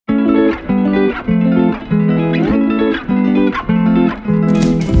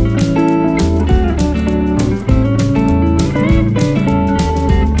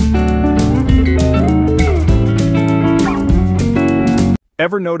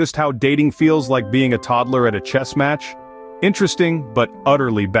Ever noticed how dating feels like being a toddler at a chess match? Interesting, but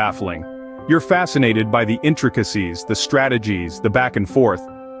utterly baffling. You're fascinated by the intricacies, the strategies, the back and forth.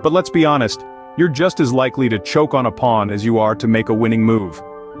 But let's be honest, you're just as likely to choke on a pawn as you are to make a winning move.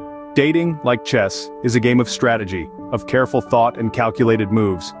 Dating, like chess, is a game of strategy, of careful thought and calculated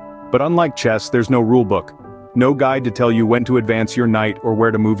moves. But unlike chess, there's no rulebook. No guide to tell you when to advance your knight or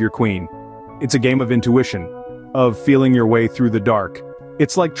where to move your queen. It's a game of intuition, of feeling your way through the dark.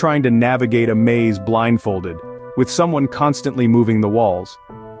 It's like trying to navigate a maze blindfolded, with someone constantly moving the walls.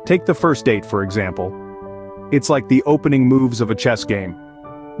 Take the first date, for example. It's like the opening moves of a chess game.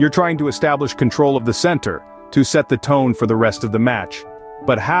 You're trying to establish control of the center, to set the tone for the rest of the match.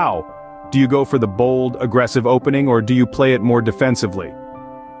 But how? Do you go for the bold, aggressive opening, or do you play it more defensively?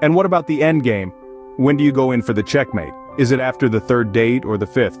 And what about the end game? When do you go in for the checkmate? Is it after the third date or the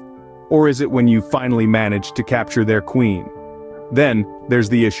fifth? Or is it when you finally manage to capture their queen? Then, there's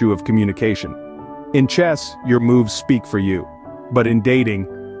the issue of communication. In chess, your moves speak for you. But in dating,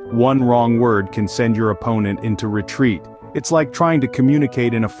 one wrong word can send your opponent into retreat. It's like trying to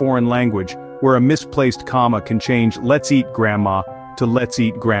communicate in a foreign language, where a misplaced comma can change "let's eat grandma" to "let's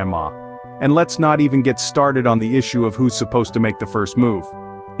eat grandma." And let's not even get started on the issue of who's supposed to make the first move.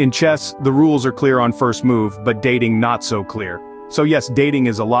 In chess, the rules are clear on first move, but dating not so clear. So yes, dating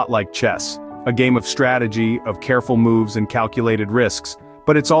is a lot like chess. A game of strategy, of careful moves and calculated risks.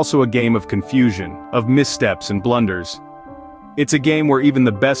 But it's also a game of confusion, of missteps and blunders. It's a game where even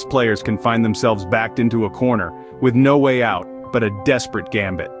the best players can find themselves backed into a corner, with no way out, but a desperate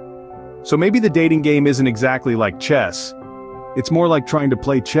gambit. So maybe the dating game isn't exactly like chess. It's more like trying to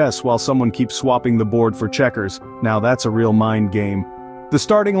play chess while someone keeps swapping the board for checkers. Now that's a real mind game. The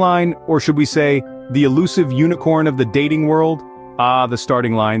starting line, or should we say, the elusive unicorn of the dating world? Ah, the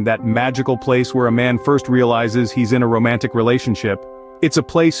starting line, that magical place where a man first realizes he's in a romantic relationship. It's a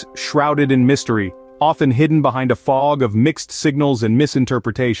place shrouded in mystery, often hidden behind a fog of mixed signals and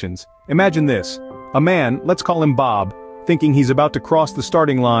misinterpretations. Imagine this. A man, let's call him Bob, thinking he's about to cross the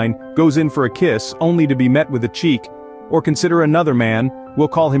starting line, goes in for a kiss, only to be met with a cheek. Or consider another man, we'll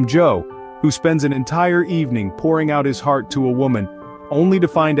call him Joe, who spends an entire evening pouring out his heart to a woman, only to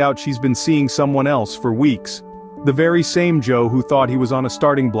find out she's been seeing someone else for weeks. The very same Joe who thought he was on a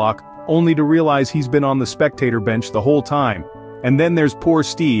starting block, only to realize he's been on the spectator bench the whole time. And then there's poor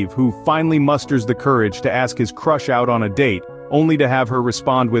Steve, who finally musters the courage to ask his crush out on a date, only to have her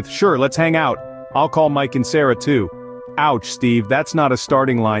respond with, "Sure, let's hang out. I'll call Mike and Sarah too." Ouch, Steve, that's not a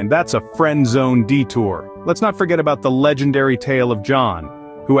starting line, that's a friend zone detour. Let's not forget about the legendary tale of John,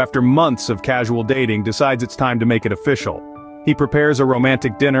 who after months of casual dating decides it's time to make it official. He prepares a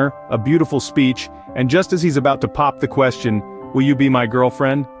romantic dinner, a beautiful speech, and just as he's about to pop the question, "Will you be my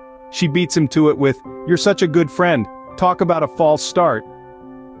girlfriend?" she beats him to it with, "You're such a good friend. Talk about a false start."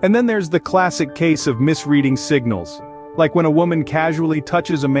 And then there's the classic case of misreading signals. Like when a woman casually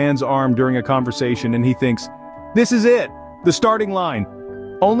touches a man's arm during a conversation and he thinks, "This is it, the starting line,"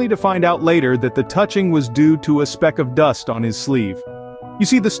 only to find out later that the touching was due to a speck of dust on his sleeve. You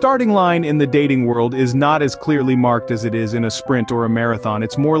see, the starting line in the dating world is not as clearly marked as it is in a sprint or a marathon.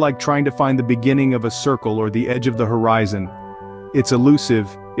 It's more like trying to find the beginning of a circle or the edge of the horizon. It's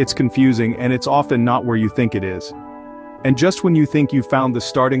elusive, it's confusing, and it's often not where you think it is. And just when you think you found the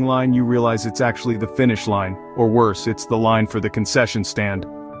starting line, you realize it's actually the finish line, or worse, it's the line for the concession stand.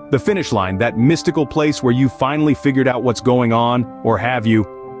 The finish line, that mystical place where you finally figured out what's going on, or have you?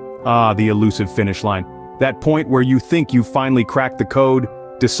 Ah, the elusive finish line. That point where you think you finally cracked the code,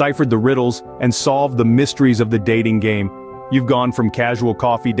 deciphered the riddles, and solved the mysteries of the dating game. You've gone from casual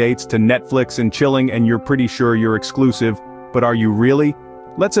coffee dates to Netflix and chilling, and you're pretty sure you're exclusive, but are you really?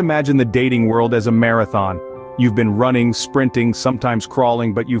 Let's imagine the dating world as a marathon. You've been running, sprinting, sometimes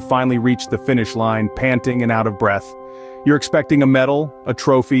crawling, but you've finally reached the finish line, panting and out of breath. You're expecting a medal, a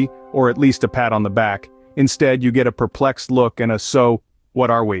trophy, or at least a pat on the back. Instead, you get a perplexed look and a "so, what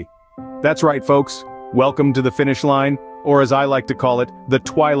are we?" That's right, folks. Welcome to the finish line, or as I like to call it, the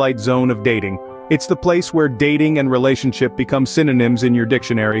twilight zone of dating. It's the place where dating and relationship become synonyms in your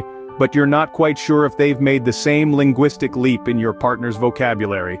dictionary, but you're not quite sure if they've made the same linguistic leap in your partner's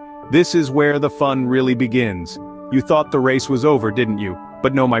vocabulary. This is where the fun really begins. You thought the race was over, didn't you?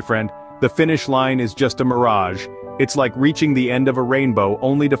 But no, my friend, the finish line is just a mirage. It's like reaching the end of a rainbow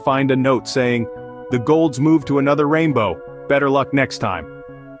only to find a note saying, "The gold's moved to another rainbow. Better luck next time."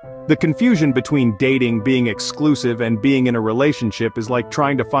 The confusion between dating, being exclusive, and being in a relationship is like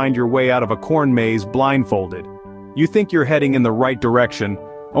trying to find your way out of a corn maze blindfolded. You think you're heading in the right direction,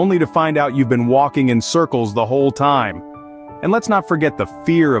 only to find out you've been walking in circles the whole time. And let's not forget the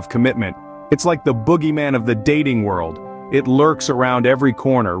fear of commitment. It's like the boogeyman of the dating world. It lurks around every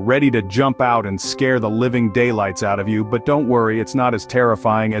corner, ready to jump out and scare the living daylights out of you, but don't worry, it's not as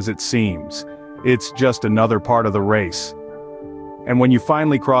terrifying as it seems. It's just another part of the race. And when you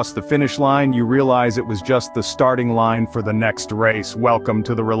finally cross the finish line, you realize it was just the starting line for the next race. Welcome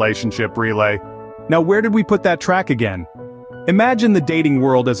to the relationship relay. Now, where did we put that track again? Imagine the dating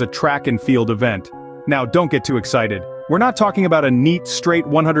world as a track and field event. Now, don't get too excited. We're not talking about a neat, straight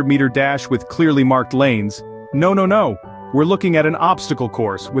 100-meter dash with clearly marked lanes. No. We're looking at an obstacle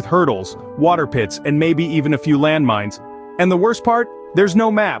course with hurdles, water pits, and maybe even a few landmines. And the worst part? There's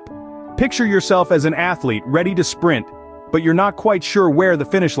no map. Picture yourself as an athlete ready to sprint, but you're not quite sure where the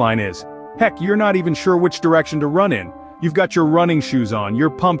finish line is. Heck, you're not even sure which direction to run in. You've got your running shoes on, you're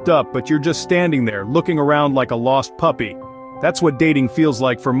pumped up, but you're just standing there, looking around like a lost puppy. That's what dating feels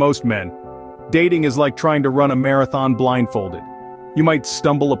like for most men. Dating is like trying to run a marathon blindfolded. You might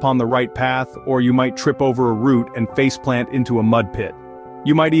stumble upon the right path, or you might trip over a root and faceplant into a mud pit.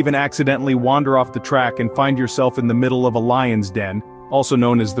 You might even accidentally wander off the track and find yourself in the middle of a lion's den, also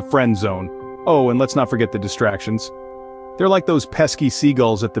known as the friend zone. Oh, and let's not forget the distractions. They're like those pesky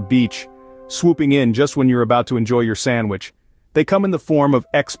seagulls at the beach, swooping in just when you're about to enjoy your sandwich. They come in the form of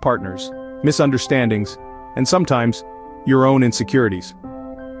ex-partners, misunderstandings, and sometimes, your own insecurities.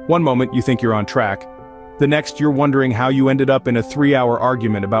 One moment you think you're on track. The next you're wondering how you ended up in a 3-hour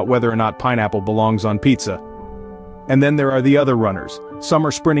argument about whether or not pineapple belongs on pizza. And then there are the other runners. Some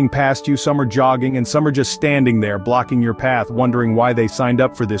are sprinting past you, some are jogging, and some are just standing there blocking your path, wondering why they signed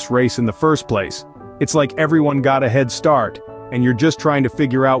up for this race in the first place. It's like everyone got a head start, and you're just trying to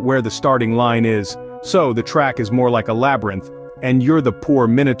figure out where the starting line is. So the track is more like a labyrinth, and you're the poor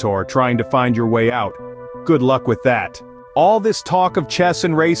minotaur trying to find your way out. Good luck with that. All this talk of chess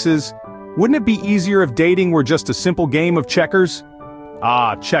and races, wouldn't it be easier if dating were just a simple game of checkers?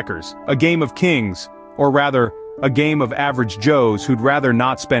 Ah, checkers, a game of kings, or rather, a game of average Joes who'd rather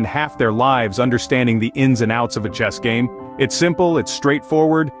not spend half their lives understanding the ins and outs of a chess game. It's simple, it's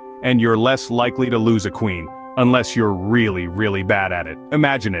straightforward, and you're less likely to lose a queen, unless you're really bad at it.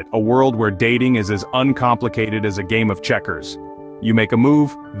 Imagine it, a world where dating is as uncomplicated as a game of checkers. You make a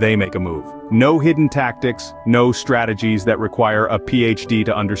move, they make a move. No hidden tactics, no strategies that require a PhD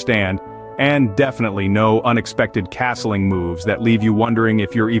to understand, and definitely no unexpected castling moves that leave you wondering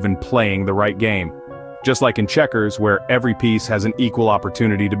if you're even playing the right game. Just like in checkers, where every piece has an equal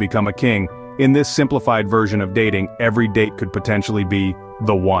opportunity to become a king, in this simplified version of dating, every date could potentially be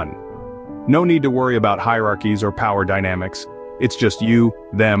the one. No need to worry about hierarchies or power dynamics. It's just you,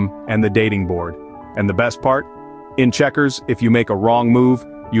 them, and the dating board. And the best part? In checkers, if you make a wrong move,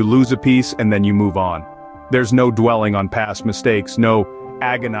 you lose a piece and then you move on. There's no dwelling on past mistakes, no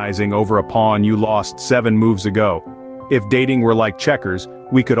agonizing over a pawn you lost 7 moves ago. If dating were like checkers,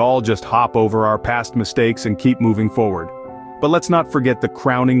 we could all just hop over our past mistakes and keep moving forward. But let's not forget the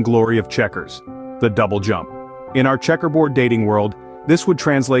crowning glory of checkers, the double jump. In our checkerboard dating world, this would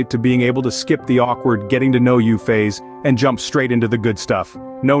translate to being able to skip the awkward getting to know you phase and jump straight into the good stuff.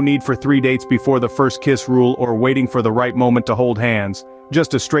 No need for 3 dates before the first kiss rule or waiting for the right moment to hold hands,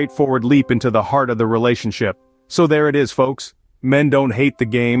 just a straightforward leap into the heart of the relationship. So there it is, folks. Men don't hate the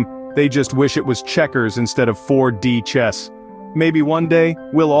game, they just wish it was checkers instead of 4D chess. Maybe one day,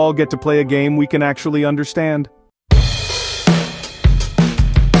 we'll all get to play a game we can actually understand.